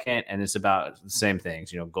 22nd, and it's about the same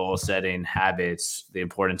things, goal setting, habits, the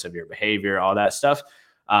importance of your behavior, all that stuff.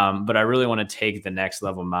 But I really want to take the Next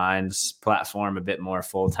Level Minds platform a bit more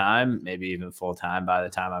full time, maybe even full time by the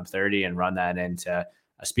time I'm 30, and run that into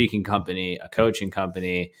a speaking company, a coaching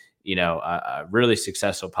company, a really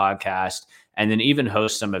successful podcast, and then even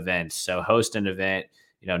host some events. So host an event,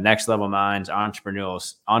 Next Level Minds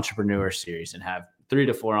entrepreneur series, and have 3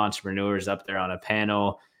 to 4 entrepreneurs up there on a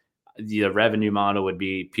panel. The revenue model would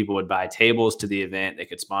be people would buy tables to the event. They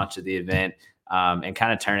could sponsor the event, and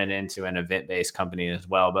kind of turn it into an event-based company as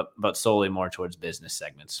well, but solely more towards business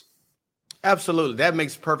segments. Absolutely, that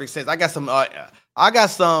makes perfect sense. I got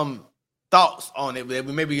some thoughts on it that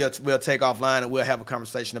maybe we'll take offline and we'll have a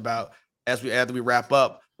conversation about after we wrap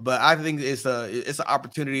up. But I think it's an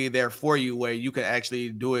opportunity there for you where you can actually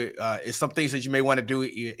do it. It's some things that you may want to do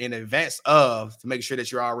in advance of to make sure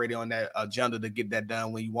that you're already on that agenda to get that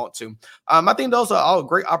done when you want to. I think those are all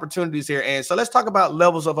great opportunities here. And so let's talk about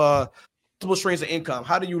levels of multiple streams of income.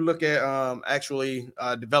 How do you look at actually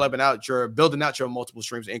building out your multiple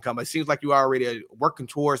streams of income? It seems like you are already working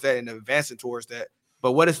towards that and advancing towards that.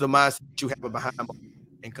 But what is the mindset you have behind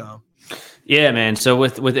income? Yeah, man. So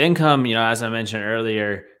with income, as I mentioned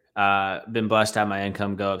earlier, been blessed to have my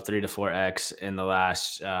income go up 3 to 4x in the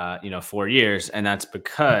last 4 years, and that's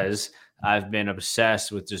because I've been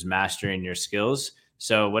obsessed with just mastering your skills.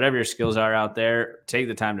 So whatever your skills are out there, take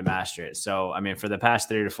the time to master it. So I mean, for the past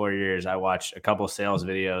 3 to 4 years, I watch a couple sales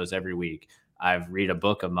videos every week. I've read a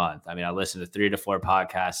book a month. I mean, I listen to 3 to 4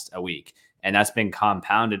 podcasts a week, and that's been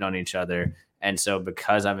compounded on each other. And so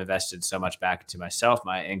because I've invested so much back into myself,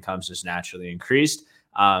 my income's just naturally increased.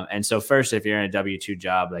 And so first, if you're in a W-2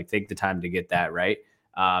 job, like take the time to get that right.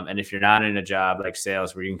 And if you're not in a job like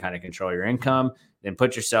sales where you can kind of control your income, then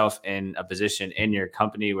put yourself in a position in your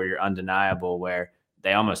company where you're undeniable, where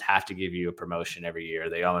they almost have to give you a promotion every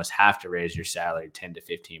year. They almost have to raise your salary 10 to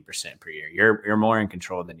 15% per year. You're more in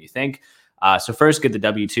control than you think. So first, get the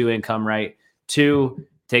W-2 income right. 2,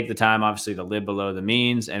 take the time, obviously, to live below the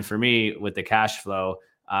means. And for me, with the cash flow,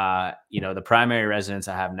 the primary residence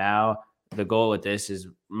I have now, the goal with this is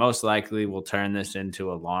most likely we'll turn this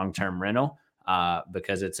into a long-term rental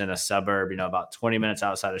because it's in a suburb, about 20 minutes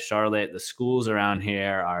outside of Charlotte. The schools around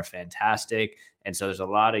here are fantastic. And so there's a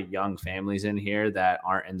lot of young families in here that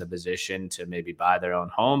aren't in the position to maybe buy their own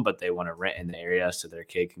home, but they want to rent in the area so their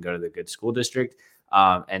kid can go to the good school district.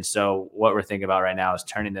 And so what we're thinking about right now is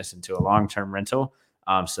turning this into a long-term rental.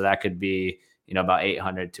 So that could be, about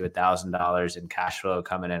 $800 to $1,000 in cash flow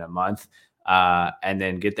coming in a month. And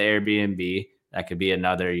then get the Airbnb. That could be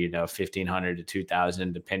another, $1,500 to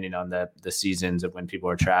 $2,000, depending on the seasons of when people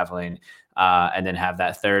are traveling. And then have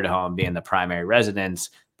that third home being the primary residence.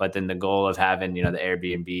 But then the goal of having, the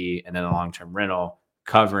Airbnb and then the long-term rental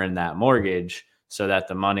covering that mortgage so that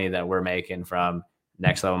the money that we're making from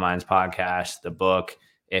Next Level Minds podcast, the book,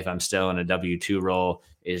 if I'm still in a W-2 role,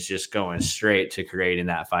 is just going straight to creating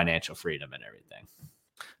that financial freedom and everything.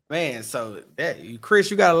 Man, so Chris,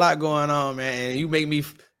 you got a lot going on, man. And you make me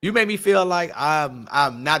feel like I'm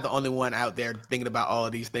not the only one out there thinking about all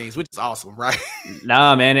of these things, which is awesome, right?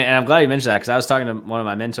 Nah, man, and I'm glad you mentioned that because I was talking to one of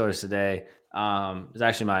my mentors today. It's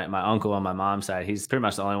actually my uncle on my mom's side. He's pretty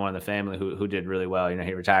much the only one in the family who did really well.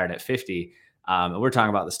 He retired at 50. And we're talking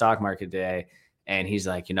about the stock market today, and he's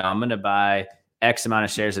like, I'm going to buy X amount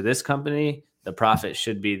of shares of this company the profit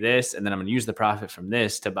should be this, and then I'm going to use the profit from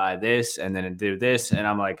this to buy this, and then do this. And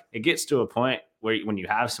I'm like, it gets to a point where when you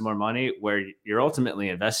have some more money, where you're ultimately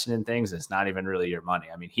investing in things, it's not even really your money.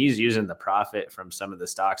 I mean, he's using the profit from some of the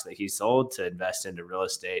stocks that he sold to invest into real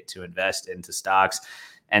estate, to invest into stocks.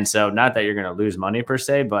 And so, not that you're going to lose money per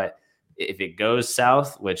se, but if it goes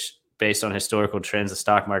south, which based on historical trends, the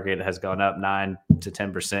stock market has gone up 9 to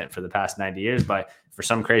 10% for the past 90 years. But for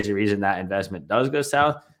some crazy reason, that investment does go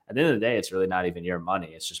south. At the end of the day, it's really not even your money.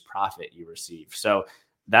 It's just profit you receive. So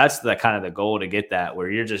that's the kind of the goal, to get that where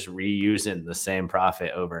you're just reusing the same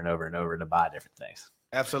profit over and over and over to buy different things.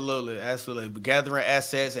 Absolutely. Gathering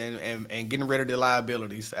assets and getting rid of the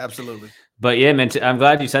liabilities. Absolutely. But yeah, man, I'm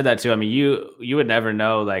glad you said that too. I mean, you would never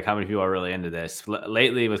know like how many people are really into this.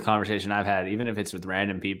 Lately, with conversation I've had, even if it's with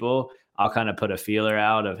random people, I'll kind of put a feeler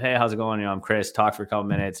out of, hey, how's it going? I'm Chris. Talk for a couple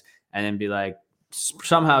minutes, and then be like,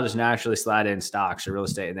 somehow just naturally slide in stocks or real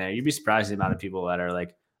estate in there. You'd be surprised the amount of people that are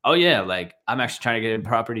like, oh yeah, like I'm actually trying to get in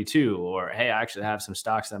property too, or hey, I actually have some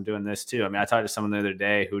stocks that I'm doing this too. I mean, I talked to someone the other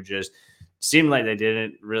day who just seemed like they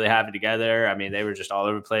didn't really have it together. I mean, they were just all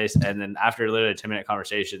over the place. And then after literally a 10-minute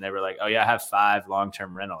conversation, they were like, oh yeah, I have 5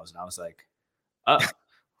 long-term rentals. And I was like, oh,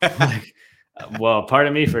 like, well,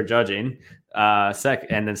 pardon me for judging.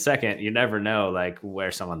 Second, you never know like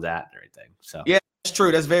where someone's at and everything. So yeah, that's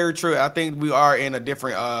true. That's very true. I think we are in a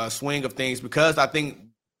different swing of things, because I think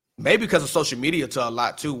maybe because of social media to a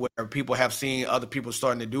lot too, where people have seen other people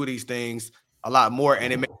starting to do these things a lot more,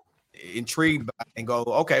 and it makes intrigued by and go,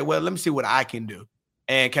 okay, well, let me see what I can do,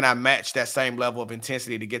 and can I match that same level of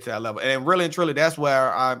intensity to get to that level? And really and truly, that's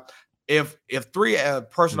where if 3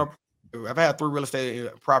 personal, I've had 3 real estate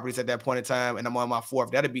properties at that point in time, and I'm on my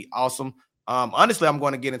 4th, that'd be awesome. Honestly, I'm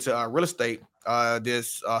going to get into real estate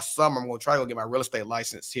this summer. I'm going to try to go get my real estate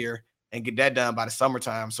license here and get that done by the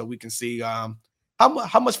summertime, so we can see how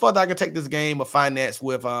much further I can take this game of finance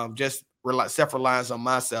with just self-reliance on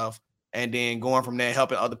myself, and then going from there,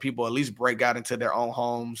 helping other people at least break out into their own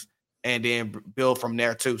homes, and then build from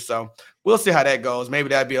there too. So we'll see how that goes. Maybe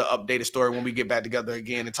that'd be an updated story when we get back together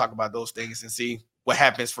again and talk about those things and see what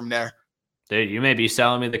happens from there. dude, you may be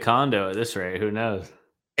selling me the condo at this rate. Who knows?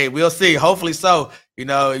 Hey, we'll see. Hopefully so. You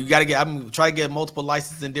know, you got to get, I'm trying to get multiple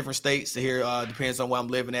licenses in different states here. Depends on where I'm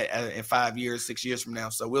living at in 5 years, 6 years from now.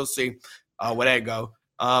 So we'll see where that go.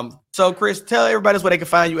 So Chris, tell everybody where they can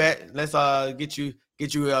find you at. Let's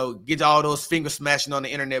get all those finger smashing on the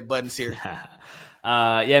internet buttons here.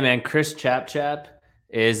 Yeah, man. Chris Chap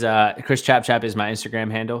is Chris Chap is my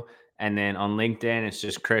Instagram handle. And then on LinkedIn, it's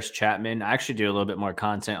just Chris Chapman. I actually do a little bit more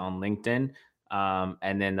content on LinkedIn.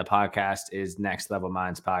 And then the podcast is Next Level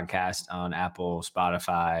Minds Podcast on Apple,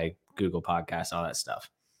 Spotify, Google Podcasts, all that stuff.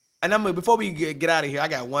 And before we get out of here, I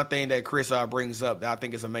got one thing that Chris brings up that I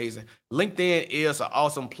think is amazing. LinkedIn is an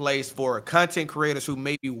awesome place for content creators who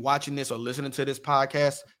may be watching this or listening to this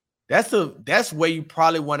podcast. That's where you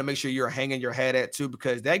probably want to make sure you're hanging your hat at too,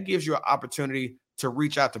 because that gives you an opportunity to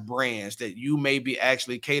reach out to brands that you may be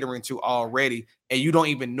actually catering to already, and you don't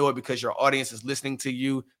even know it because your audience is listening to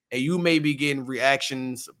you, and you may be getting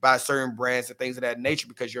reactions by certain brands and things of that nature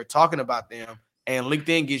because you're talking about them. And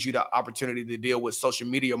LinkedIn gives you the opportunity to deal with social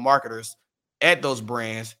media marketers at those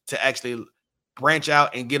brands to actually branch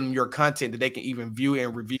out and get them your content that they can even view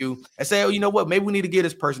and review and say, oh, you know what? Maybe we need to give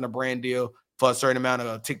this person a brand deal for a certain amount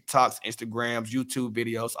of TikToks, Instagrams, YouTube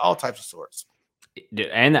videos, all types of sorts.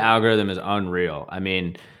 And the algorithm is unreal. I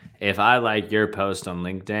mean, if I like your post on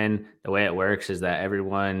LinkedIn, the way it works is that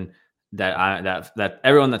everyone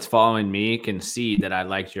everyone that's following me can see that I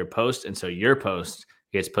liked your post, and so your post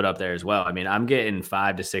gets put up there as well. I mean, I'm getting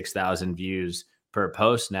 5,000 to 6,000 views per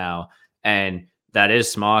post now, and that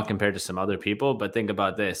is small compared to some other people. But think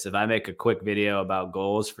about this: if I make a quick video about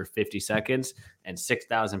goals for 50 seconds and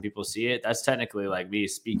 6,000 people see it, that's technically like me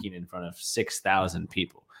speaking in front of 6,000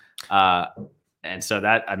 people. And so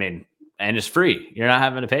that, I mean, and it's free. You're not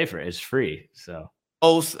having to pay for it. It's free. So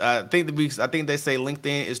I think they say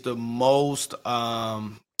LinkedIn is the most I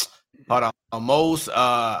know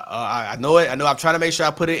it. I know I'm trying to make sure I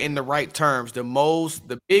put it in the right terms.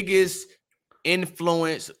 The biggest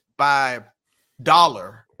influence by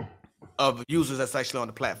dollar of users that's actually on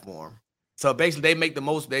the platform. So basically they make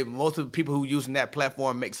most of the people who using that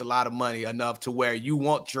platform makes a lot of money, enough to where you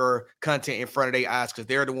want your content in front of their eyes, because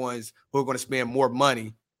they're the ones who are going to spend more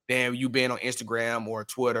money than you being on Instagram or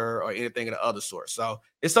Twitter or anything of the other sort. So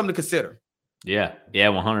it's something to consider. Yeah.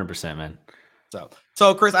 100%, man.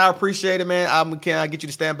 So Chris, I appreciate it, man. Can I get you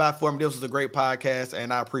to stand by for me? This was a great podcast,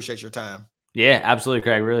 and I appreciate your time. Yeah, absolutely,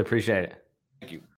 Craig. Really appreciate it. Thank you.